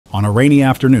On a rainy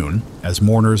afternoon, as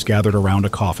mourners gathered around a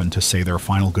coffin to say their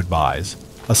final goodbyes,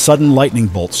 a sudden lightning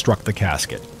bolt struck the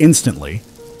casket. Instantly,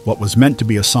 what was meant to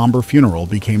be a somber funeral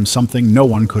became something no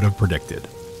one could have predicted.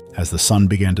 As the sun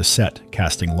began to set,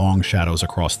 casting long shadows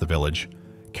across the village,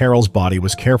 Carol's body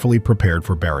was carefully prepared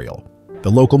for burial. The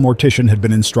local mortician had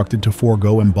been instructed to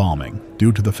forego embalming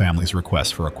due to the family's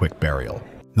request for a quick burial.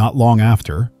 Not long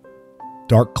after,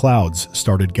 dark clouds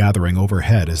started gathering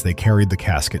overhead as they carried the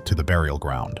casket to the burial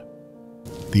ground.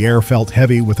 The air felt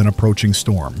heavy with an approaching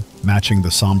storm, matching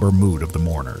the somber mood of the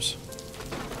mourners.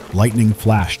 Lightning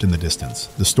flashed in the distance,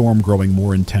 the storm growing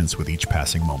more intense with each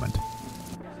passing moment.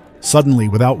 Suddenly,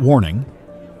 without warning,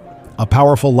 a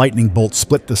powerful lightning bolt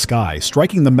split the sky,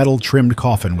 striking the metal-trimmed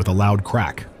coffin with a loud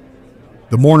crack.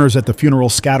 The mourners at the funeral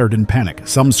scattered in panic,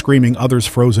 some screaming, others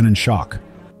frozen in shock.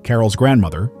 Carol's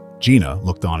grandmother, Gina,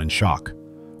 looked on in shock.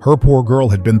 Her poor girl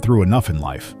had been through enough in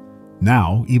life.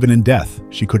 Now, even in death,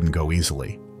 she couldn't go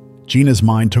easily. Gina's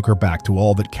mind took her back to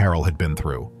all that Carol had been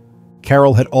through.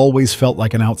 Carol had always felt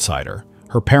like an outsider.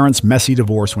 Her parents' messy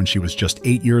divorce when she was just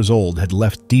 8 years old had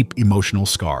left deep emotional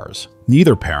scars.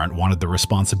 Neither parent wanted the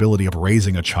responsibility of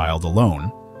raising a child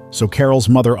alone, so Carol's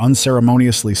mother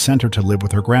unceremoniously sent her to live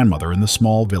with her grandmother in the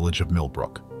small village of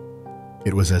Millbrook.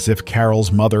 It was as if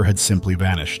Carol's mother had simply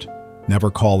vanished, never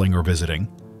calling or visiting,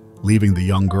 leaving the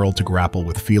young girl to grapple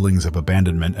with feelings of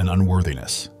abandonment and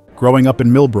unworthiness. Growing up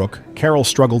in Millbrook, Carol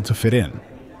struggled to fit in.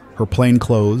 Her plain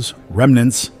clothes,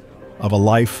 remnants of a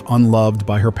life unloved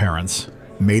by her parents,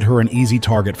 made her an easy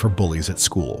target for bullies at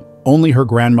school. Only her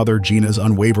grandmother Gina's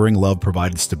unwavering love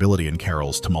provided stability in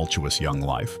Carol's tumultuous young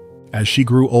life. As she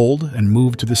grew old and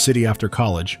moved to the city after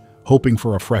college, hoping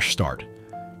for a fresh start,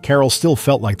 Carol still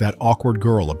felt like that awkward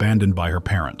girl abandoned by her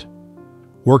parent.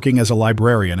 Working as a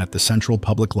librarian at the Central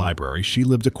Public Library, she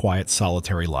lived a quiet,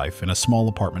 solitary life in a small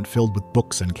apartment filled with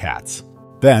books and cats.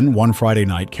 Then, one Friday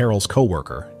night, Carol's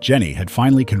co-worker, Jenny, had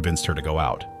finally convinced her to go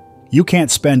out. "You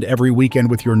can't spend every weekend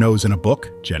with your nose in a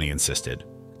book," Jenny insisted.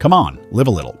 "Come on, live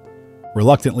a little."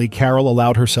 Reluctantly, Carol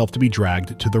allowed herself to be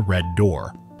dragged to the Red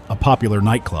Door, a popular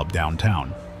nightclub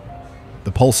downtown.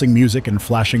 The pulsing music and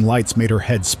flashing lights made her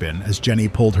head spin as Jenny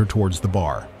pulled her towards the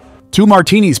bar. "2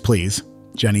 martinis, please,"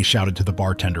 Jenny shouted to the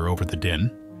bartender over the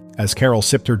din. As Carol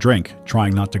sipped her drink,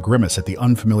 trying not to grimace at the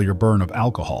unfamiliar burn of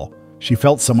alcohol, she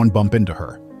felt someone bump into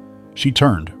her. She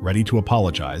turned, ready to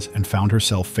apologize, and found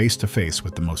herself face to face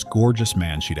with the most gorgeous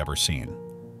man she'd ever seen.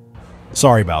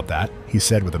 "Sorry about that," he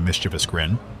said with a mischievous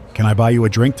grin. "Can I buy you a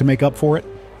drink to make up for it?"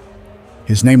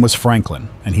 His name was Franklin,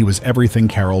 and he was everything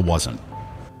Carol wasn't.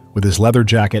 With his leather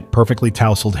jacket, perfectly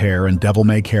tousled hair, and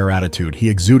devil-may-care attitude, he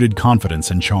exuded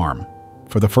confidence and charm.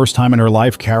 For the first time in her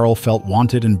life, Carol felt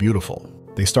wanted and beautiful.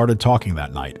 They started talking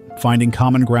that night, finding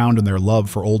common ground in their love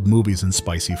for old movies and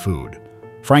spicy food.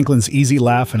 Franklin's easy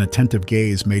laugh and attentive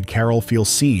gaze made Carol feel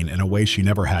seen in a way she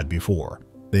never had before.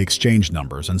 They exchanged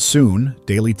numbers, and soon,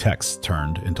 daily texts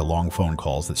turned into long phone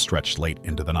calls that stretched late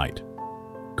into the night.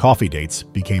 Coffee dates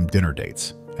became dinner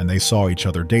dates, and they saw each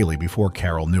other daily before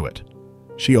Carol knew it.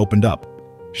 She opened up,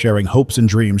 sharing hopes and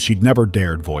dreams she'd never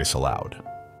dared voice aloud.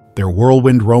 Their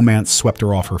whirlwind romance swept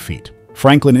her off her feet.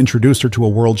 Franklin introduced her to a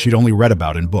world she'd only read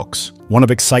about in books, one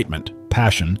of excitement,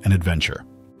 passion, and adventure.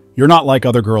 "You're not like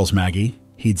other girls, Maggie,"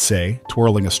 he'd say,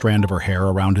 twirling a strand of her hair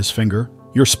around his finger.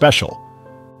 "You're special."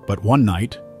 But one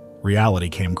night, reality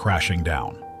came crashing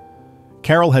down.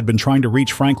 Carol had been trying to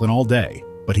reach Franklin all day,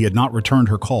 but he had not returned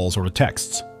her calls or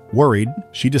texts. Worried,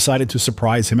 she decided to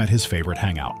surprise him at his favorite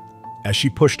hangout. As she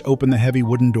pushed open the heavy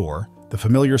wooden door, the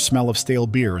familiar smell of stale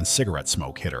beer and cigarette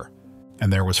smoke hit her.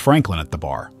 And there was Franklin at the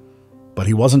bar. But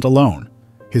he wasn't alone.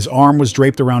 His arm was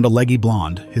draped around a leggy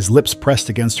blonde, his lips pressed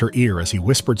against her ear as he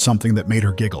whispered something that made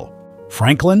her giggle.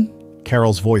 "Franklin?"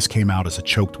 Carol's voice came out as a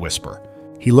choked whisper.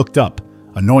 He looked up,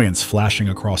 annoyance flashing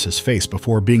across his face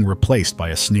before being replaced by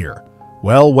a sneer.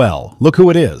 "Well, well, look who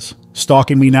it is.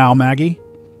 Stalking me now, Maggie?"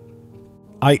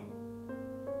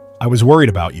 I was worried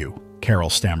about you,"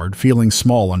 Carol stammered, feeling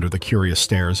small under the curious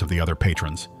stares of the other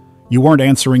patrons. "You weren't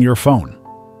answering your phone."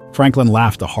 Franklin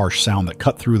laughed, a harsh sound that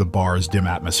cut through the bar's dim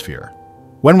atmosphere.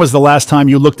 "When was the last time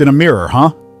you looked in a mirror,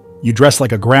 huh? You dress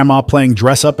like a grandma playing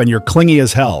dress-up and you're clingy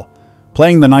as hell.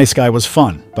 Playing the nice guy was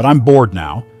fun, but I'm bored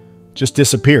now. Just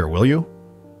disappear, will you?"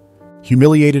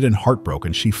 Humiliated and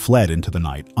heartbroken, she fled into the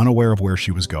night, unaware of where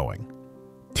she was going.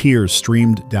 Tears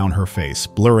streamed down her face,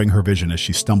 blurring her vision as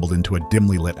she stumbled into a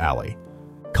dimly lit alley.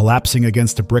 Collapsing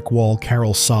against a brick wall,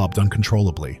 Carol sobbed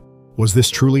uncontrollably. Was this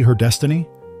truly her destiny?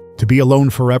 To be alone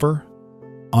forever?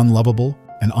 Unlovable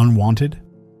and unwanted?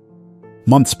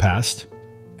 Months passed,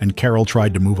 and Carol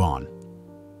tried to move on.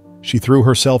 She threw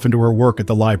herself into her work at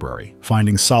the library,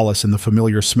 finding solace in the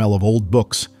familiar smell of old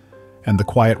books and the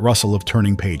quiet rustle of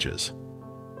turning pages.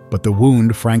 But the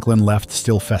wound Franklin left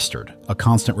still festered, a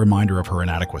constant reminder of her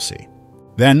inadequacy.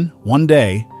 Then, one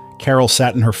day, Carol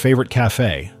sat in her favorite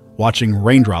cafe, watching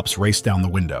raindrops race down the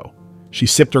window. She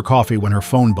sipped her coffee when her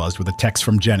phone buzzed with a text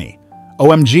from Jenny.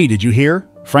 "OMG, did you hear?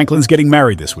 Franklin's getting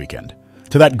married this weekend.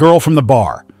 To that girl from the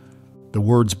bar." The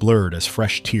words blurred as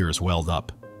fresh tears welled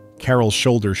up. Carol's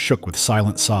shoulders shook with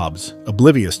silent sobs,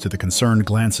 oblivious to the concerned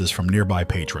glances from nearby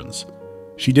patrons.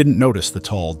 She didn't notice the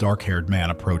tall, dark-haired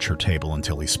man approach her table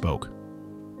until he spoke.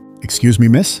 "Excuse me,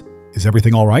 miss? Is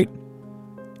everything all right?"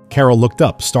 Carol looked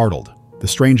up, startled. The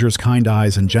stranger's kind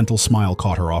eyes and gentle smile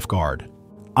caught her off guard.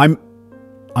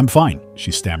 I'm fine,"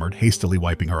 she stammered, hastily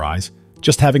wiping her eyes.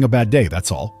 "Just having a bad day,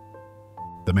 that's all."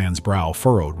 The man's brow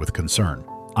furrowed with concern.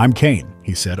 "I'm Kane,"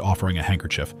 he said, offering a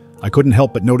handkerchief. "I couldn't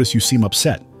help but notice you seem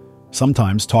upset.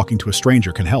 Sometimes talking to a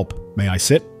stranger can help. May I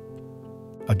sit?"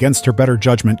 Against her better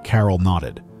judgment, Carol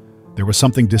nodded. There was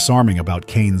something disarming about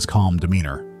Kane's calm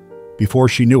demeanor. Before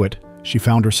she knew it, she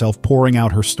found herself pouring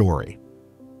out her story.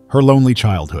 Her lonely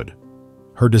childhood,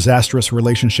 her disastrous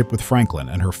relationship with Franklin,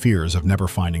 and her fears of never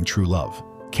finding true love.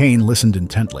 Kane listened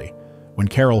intently. When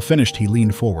Carol finished, he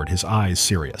leaned forward, his eyes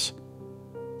serious.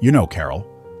 "You know, Carol,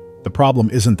 the problem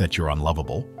isn't that you're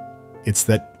unlovable. It's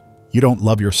that you don't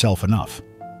love yourself enough."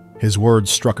 His words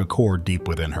struck a chord deep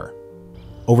within her.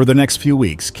 Over the next few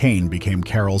weeks, Kane became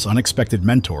Carol's unexpected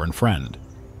mentor and friend.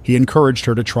 He encouraged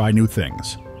her to try new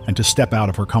things and to step out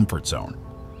of her comfort zone.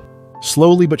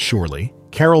 Slowly but surely,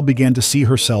 Carol began to see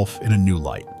herself in a new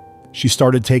light. She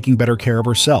started taking better care of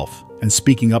herself and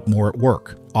speaking up more at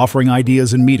work, offering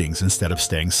ideas in meetings instead of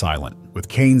staying silent. With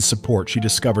Kane's support, she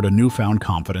discovered a newfound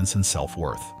confidence and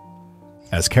self-worth.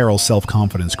 As Carol's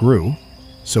self-confidence grew,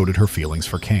 so did her feelings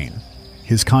for Kane.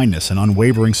 His kindness and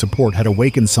unwavering support had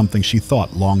awakened something she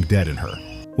thought long dead in her.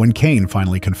 When Kane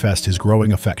finally confessed his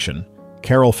growing affection,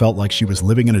 Carol felt like she was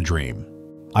living in a dream.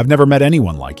 "I've never met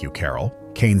anyone like you, Carol,"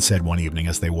 Kane said one evening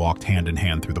as they walked hand in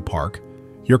hand through the park.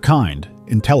 "You're kind,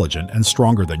 intelligent, and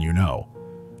stronger than you know.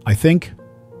 I think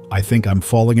I'm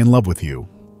falling in love with you."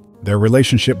 Their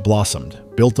relationship blossomed,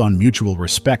 built on mutual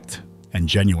respect and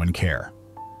genuine care.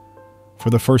 For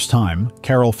the first time,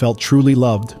 Carol felt truly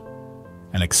loved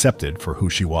and accepted for who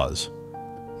she was.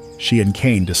 She and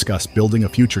Kane discussed building a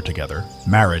future together,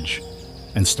 marriage,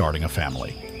 and starting a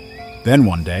family. Then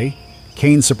one day,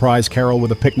 Kane surprised Carol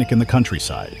with a picnic in the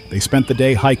countryside. They spent the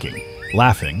day hiking,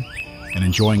 laughing, and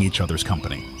enjoying each other's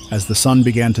company. As the sun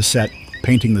began to set,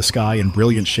 painting the sky in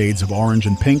brilliant shades of orange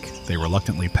and pink, they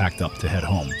reluctantly packed up to head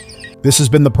home. "This has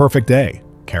been the perfect day,"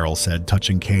 Carol said,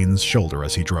 touching Kane's shoulder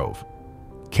as he drove.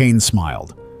 Kane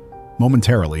smiled,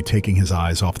 momentarily taking his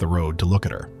eyes off the road to look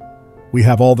at her. "We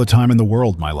have all the time in the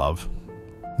world, my love."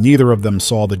 Neither of them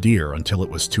saw the deer until it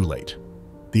was too late.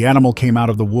 The animal came out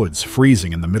of the woods,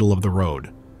 freezing in the middle of the road.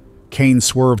 Kane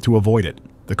swerved to avoid it,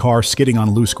 the car skidding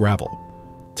on loose gravel.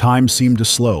 Time seemed to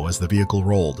slow as the vehicle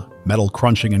rolled, metal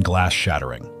crunching and glass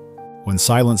shattering. When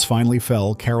silence finally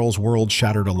fell, Carol's world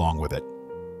shattered along with it.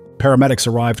 Paramedics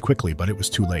arrived quickly, but it was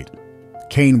too late.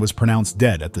 Kane was pronounced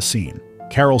dead at the scene.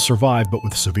 Carol survived, but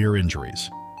with severe injuries.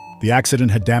 The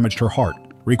accident had damaged her heart,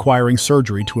 requiring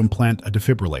surgery to implant a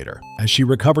defibrillator. As she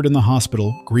recovered in the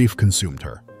hospital, grief consumed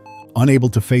her. Unable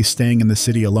to face staying in the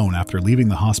city alone after leaving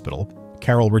the hospital,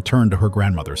 Carol returned to her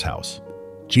grandmother's house.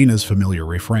 Gina's familiar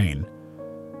refrain,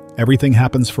 "Everything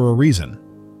happens for a reason,"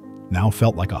 now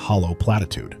felt like a hollow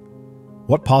platitude.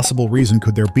 What possible reason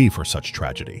could there be for such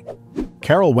tragedy?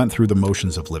 Carol went through the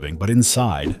motions of living, but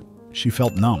inside, she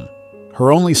felt numb.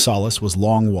 Her only solace was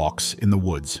long walks in the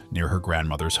woods near her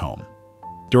grandmother's home.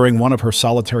 During one of her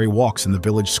solitary walks in the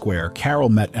village square, Carol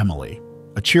met Emily,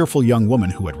 a cheerful young woman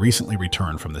who had recently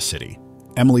returned from the city.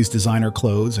 Emily's designer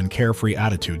clothes and carefree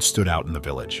attitude stood out in the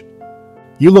village.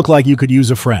 "You look like you could use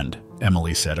a friend,"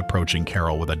 Emily said, approaching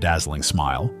Carol with a dazzling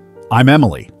smile. "I'm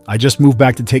Emily. I just moved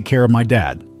back to take care of my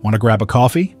dad. Want to grab a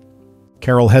coffee?"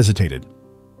 Carol hesitated,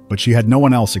 but she had no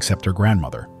one else except her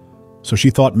grandmother, so she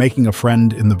thought making a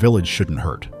friend in the village shouldn't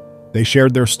hurt. They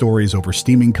shared their stories over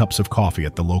steaming cups of coffee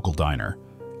at the local diner.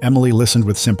 Emily listened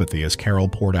with sympathy as Carol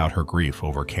poured out her grief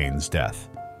over Kane's death.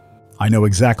 "I know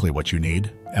exactly what you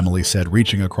need," Emily said,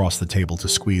 reaching across the table to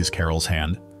squeeze Carol's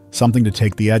hand. "Something to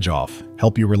take the edge off,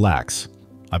 help you relax.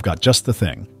 I've got just the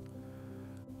thing."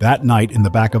 That night, in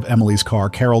the back of Emily's car,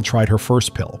 Carol tried her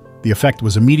first pill. The effect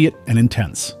was immediate and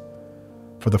intense.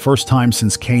 For the first time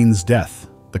since Kane's death,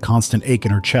 the constant ache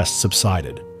in her chest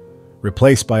subsided,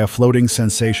 replaced by a floating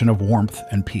sensation of warmth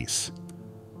and peace.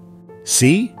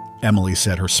 "See?" Emily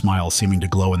said, her smile seeming to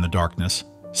glow in the darkness.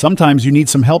 Sometimes you need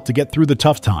some help to get through the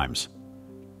tough times.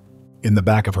 In the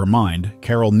back of her mind,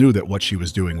 Carol knew that what she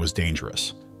was doing was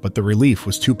dangerous, but the relief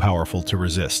was too powerful to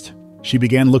resist. She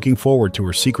began looking forward to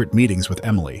her secret meetings with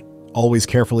Emily, always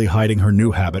carefully hiding her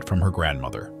new habit from her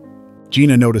grandmother.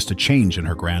 Gina noticed a change in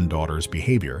her granddaughter's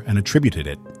behavior and attributed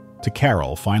it to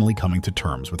Carol finally coming to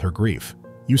terms with her grief.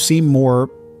 "You seem more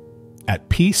at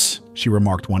peace," she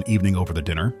remarked one evening over the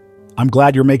dinner. "I'm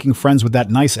glad you're making friends with that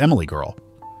nice Emily girl."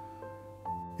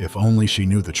 If only she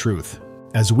knew the truth.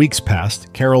 As weeks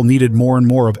passed, Carol needed more and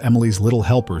more of Emily's little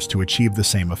helpers to achieve the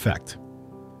same effect.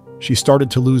 She started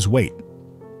to lose weight.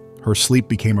 Her sleep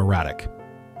became erratic,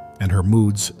 and her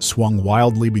moods swung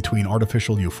wildly between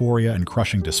artificial euphoria and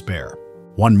crushing despair.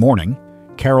 One morning,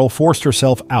 Carol forced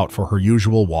herself out for her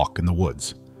usual walk in the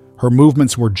woods. Her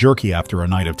movements were jerky after a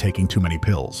night of taking too many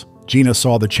pills. Gina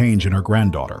saw the change in her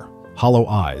granddaughter. Hollow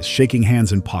eyes, shaking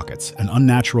hands in pockets, an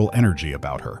unnatural energy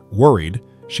about her. Worried,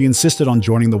 she insisted on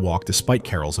joining the walk despite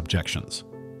Carol's objections.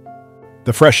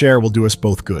 "The fresh air will do us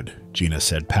both good," Gina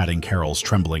said, patting Carol's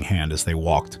trembling hand as they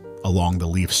walked along the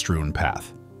leaf-strewn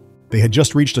path. They had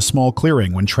just reached a small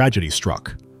clearing when tragedy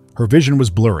struck. Her vision was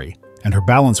blurry, and her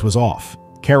balance was off.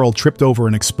 Carol tripped over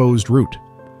an exposed root.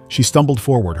 She stumbled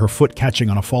forward, her foot catching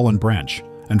on a fallen branch,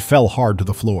 and fell hard to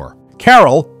the floor.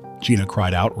 "Carol!" Gina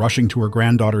cried out, rushing to her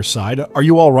granddaughter's side. "Are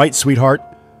you all right, sweetheart?"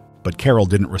 But Carol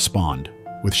didn't respond.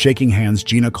 With shaking hands,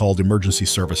 Gina called emergency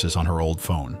services on her old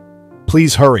phone.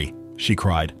 "Please hurry," she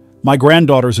cried. "My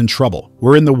granddaughter's in trouble.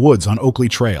 We're in the woods on Oakley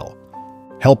Trail."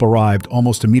 Help arrived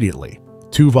almost immediately.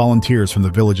 2 volunteers from the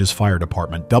village's fire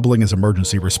department, doubling as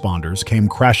emergency responders, came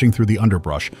crashing through the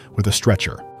underbrush with a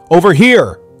stretcher. "Over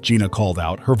here!" Gina called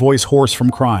out, her voice hoarse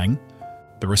from crying.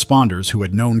 The responders, who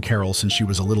had known Carol since she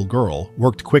was a little girl,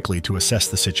 worked quickly to assess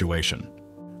the situation.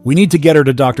 "We need to get her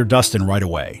to Dr. Dustin right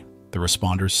away," the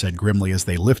responders said grimly as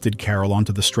they lifted Carol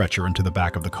onto the stretcher into the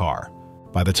back of the car.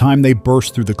 By the time they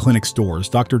burst through the clinic's doors,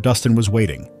 Dr. Dustin was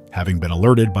waiting, having been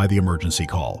alerted by the emergency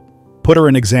call. "Put her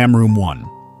in exam room 1.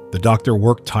 The doctor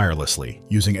worked tirelessly,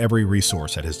 using every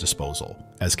resource at his disposal.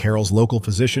 As Carol's local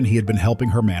physician, he had been helping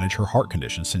her manage her heart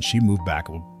condition since she moved back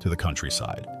to the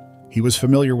countryside. He was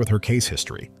familiar with her case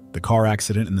history, the car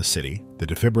accident in the city, the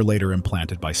defibrillator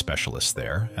implanted by specialists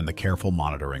there, and the careful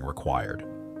monitoring required.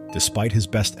 Despite his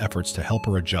best efforts to help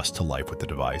her adjust to life with the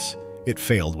device, it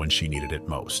failed when she needed it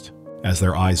most. As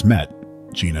their eyes met,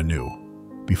 Gina knew.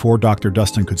 Before Dr.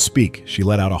 Dustin could speak, she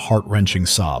let out a heart-wrenching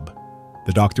sob.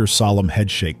 The doctor's solemn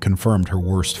headshake confirmed her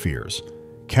worst fears.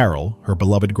 Carol, her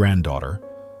beloved granddaughter,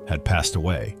 had passed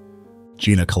away.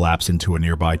 Gina collapsed into a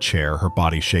nearby chair, her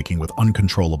body shaking with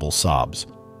uncontrollable sobs.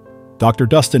 Dr.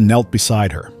 Dustin knelt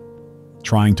beside her,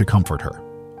 trying to comfort her.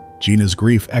 Gina's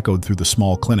grief echoed through the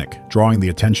small clinic, drawing the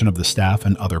attention of the staff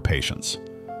and other patients.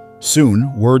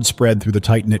 Soon, word spread through the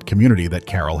tight-knit community that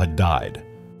Carol had died.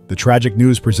 The tragic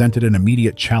news presented an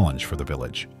immediate challenge for the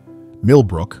village.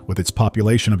 Millbrook, with its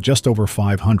population of just over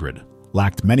 500,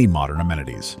 lacked many modern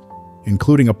amenities,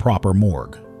 including a proper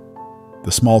morgue.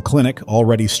 The small clinic,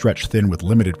 already stretched thin with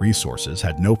limited resources,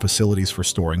 had no facilities for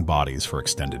storing bodies for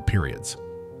extended periods.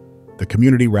 The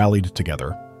community rallied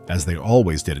together, as they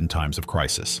always did in times of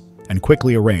crisis, and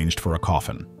quickly arranged for a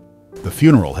coffin. The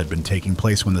funeral had been taking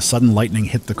place when the sudden lightning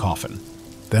hit the coffin.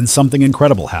 Then something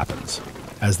incredible happens.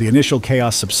 As the initial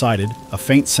chaos subsided, a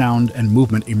faint sound and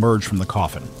movement emerged from the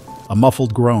coffin. A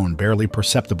muffled groan barely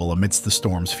perceptible amidst the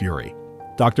storm's fury.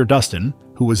 Dr. Dustin,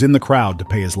 who was in the crowd to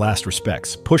pay his last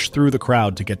respects, pushed through the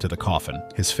crowd to get to the coffin,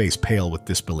 his face pale with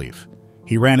disbelief.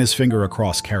 He ran his finger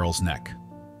across Carol's neck.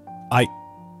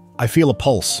 I feel a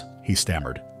pulse," he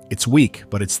stammered. "It's weak,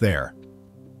 but it's there."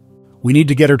 "We need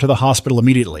to get her to the hospital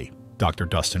immediately," Dr.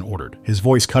 Dustin ordered, his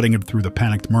voice cutting it through the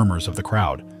panicked murmurs of the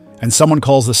crowd. "And someone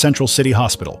calls the Central City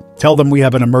Hospital. Tell them we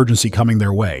have an emergency coming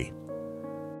their way."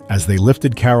 As they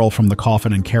lifted Carol from the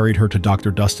coffin and carried her to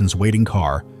Dr. Dustin's waiting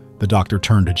car, the doctor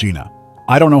turned to Gina.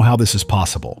 "I don't know how this is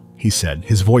possible," he said,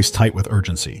 his voice tight with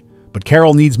urgency. "But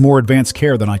Carol needs more advanced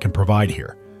care than I can provide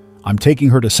here. I'm taking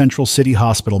her to Central City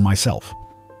Hospital myself."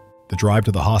 The drive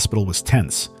to the hospital was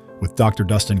tense, with Dr.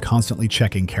 Dustin constantly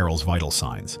checking Carol's vital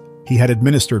signs. He had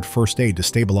administered first aid to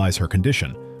stabilize her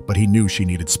condition, but he knew she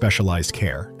needed specialized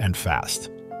care, and fast.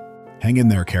 "Hang in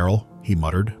there, Carol," he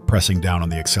muttered, pressing down on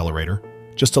the accelerator.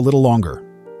 "Just a little longer."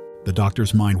 The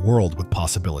doctor's mind whirled with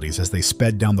possibilities as they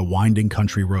sped down the winding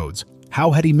country roads.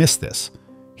 How had he missed this?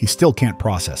 He still can't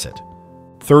process it.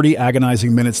 30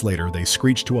 agonizing minutes later, they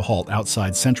screeched to a halt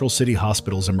outside Central City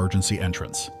Hospital's emergency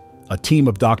entrance. A team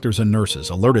of doctors and nurses,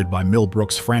 alerted by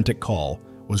Millbrook's frantic call,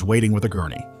 was waiting with a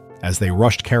gurney. As they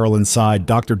rushed Carol inside,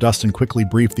 Dr. Dustin quickly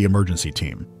briefed the emergency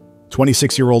team.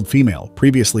 26-year-old female,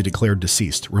 previously declared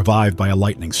deceased, revived by a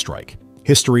lightning strike.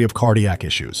 History of cardiac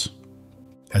issues.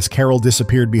 As Carol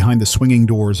disappeared behind the swinging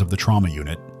doors of the trauma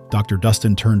unit, Dr.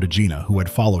 Dustin turned to Gina, who had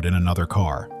followed in another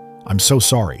car. "I'm so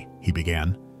sorry," he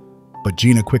began. But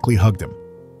Gina quickly hugged him.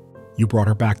 "You brought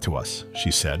her back to us,"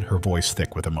 she said, her voice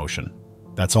thick with emotion.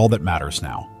 "That's all that matters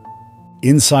now."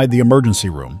 Inside the emergency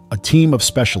room, a team of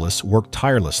specialists worked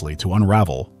tirelessly to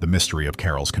unravel the mystery of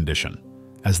Carol's condition.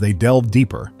 As they delved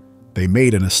deeper, they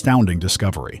made an astounding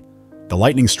discovery. The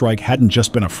lightning strike hadn't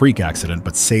just been a freak accident,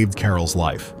 but saved Carol's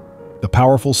life. The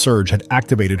powerful surge had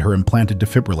activated her implanted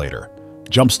defibrillator,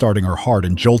 jump-starting her heart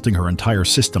and jolting her entire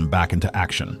system back into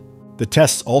action. The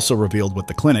tests also revealed what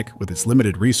the clinic, with its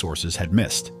limited resources, had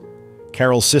missed.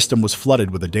 Carol's system was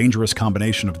flooded with a dangerous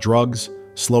combination of drugs,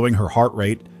 slowing her heart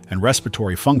rate and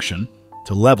respiratory function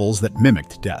to levels that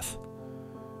mimicked death.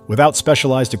 Without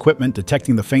specialized equipment,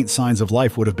 detecting the faint signs of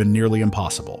life would have been nearly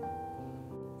impossible.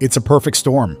 "It's a perfect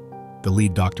storm," the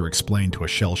lead doctor explained to a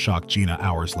shell-shocked Gina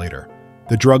hours later.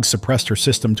 The drugs suppressed her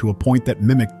system to a point that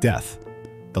mimicked death.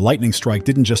 The lightning strike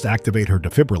didn't just activate her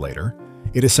defibrillator,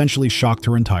 it essentially shocked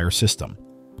her entire system.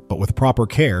 But with proper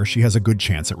care, she has a good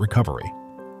chance at recovery.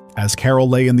 As Carol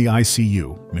lay in the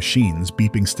ICU, machines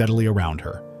beeping steadily around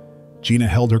her, Gina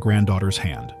held her granddaughter's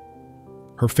hand.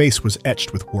 Her face was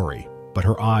etched with worry, but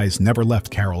her eyes never left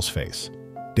Carol's face.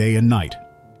 Day and night,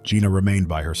 Gina remained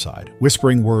by her side,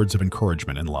 whispering words of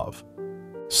encouragement and love.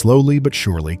 Slowly but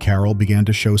surely, Carol began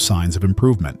to show signs of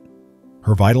improvement.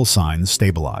 Her vital signs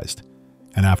stabilized,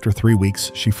 and after 3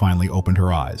 weeks, she finally opened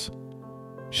her eyes.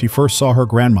 She first saw her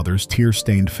grandmother's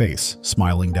tear-stained face,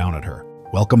 smiling down at her.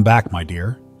 "Welcome back, my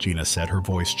dear," Gina said, her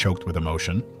voice choked with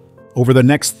emotion. Over the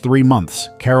next 3 months,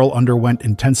 Carol underwent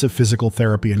intensive physical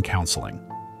therapy and counseling.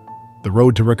 The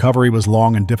road to recovery was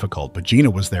long and difficult, but Gina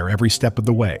was there every step of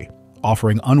the way,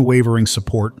 offering unwavering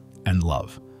support and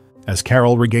love. As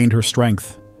Carol regained her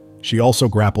strength, she also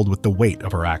grappled with the weight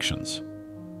of her actions.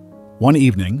 One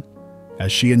evening,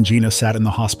 as she and Gina sat in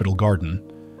the hospital garden,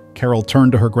 Carol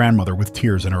turned to her grandmother with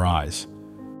tears in her eyes.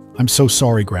 "I'm so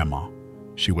sorry, Grandma,"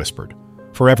 she whispered,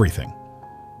 "for everything.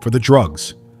 For the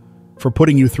drugs. For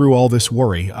putting you through all this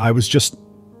worry. I was just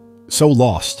so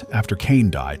lost after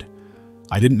Cain died.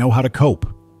 I didn't know how to cope."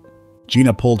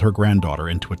 Gina pulled her granddaughter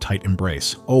into a tight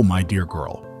embrace. "Oh, my dear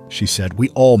girl," she said, "we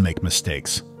all make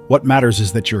mistakes. What matters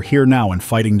is that you're here now and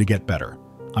fighting to get better.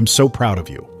 I'm so proud of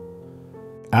you."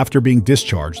 After being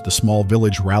discharged, the small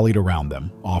village rallied around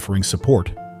them, offering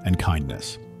support and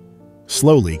kindness.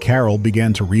 Slowly, Carol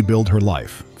began to rebuild her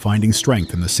life, finding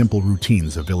strength in the simple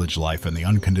routines of village life and the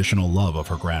unconditional love of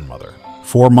her grandmother.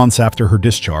 4 months after her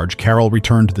discharge, Carol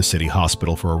returned to the city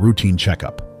hospital for a routine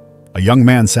checkup. A young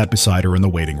man sat beside her in the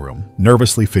waiting room,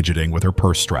 nervously fidgeting with her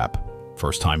purse strap.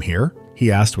 "First time here?"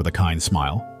 he asked with a kind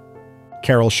smile.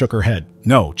 Carol shook her head.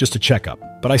 "No, just a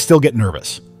checkup, but I still get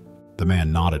nervous." The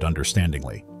man nodded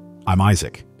understandingly. "I'm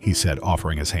Isaac," he said,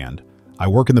 offering his hand. "I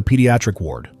work in the pediatric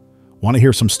ward. Want to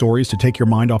hear some stories to take your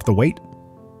mind off the weight?"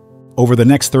 Over the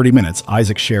next 30 minutes,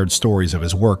 Isaac shared stories of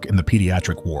his work in the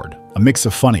pediatric ward, a mix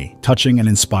of funny, touching, and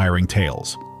inspiring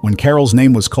tales. When Carol's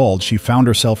name was called, she found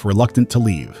herself reluctant to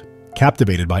leave,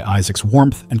 captivated by Isaac's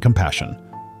warmth and compassion.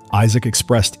 Isaac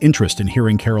expressed interest in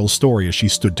hearing Carol's story as she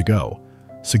stood to go,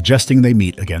 suggesting they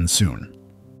meet again soon.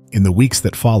 In the weeks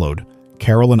that followed,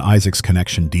 Carol and Isaac's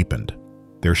connection deepened.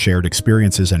 Their shared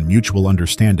experiences and mutual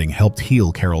understanding helped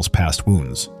heal Carol's past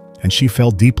wounds, and she fell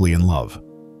deeply in love.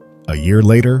 A year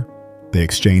later, they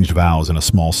exchanged vows in a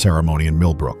small ceremony in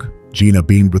Millbrook. Gina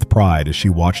beamed with pride as she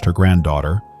watched her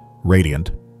granddaughter,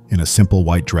 radiant, in a simple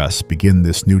white dress, begin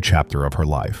this new chapter of her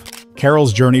life.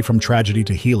 Carol's journey from tragedy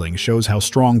to healing shows how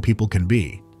strong people can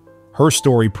be. Her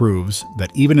story proves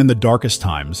that even in the darkest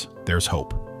times, there's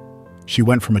hope. She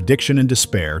went from addiction and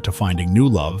despair to finding new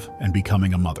love and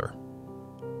becoming a mother.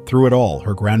 Through it all,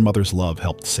 her grandmother's love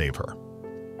helped save her.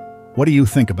 What do you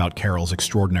think about Carol's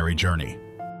extraordinary journey?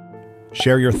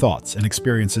 Share your thoughts and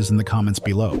experiences in the comments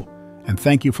below, and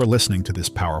thank you for listening to this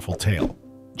powerful tale.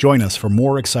 Join us for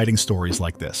more exciting stories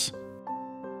like this.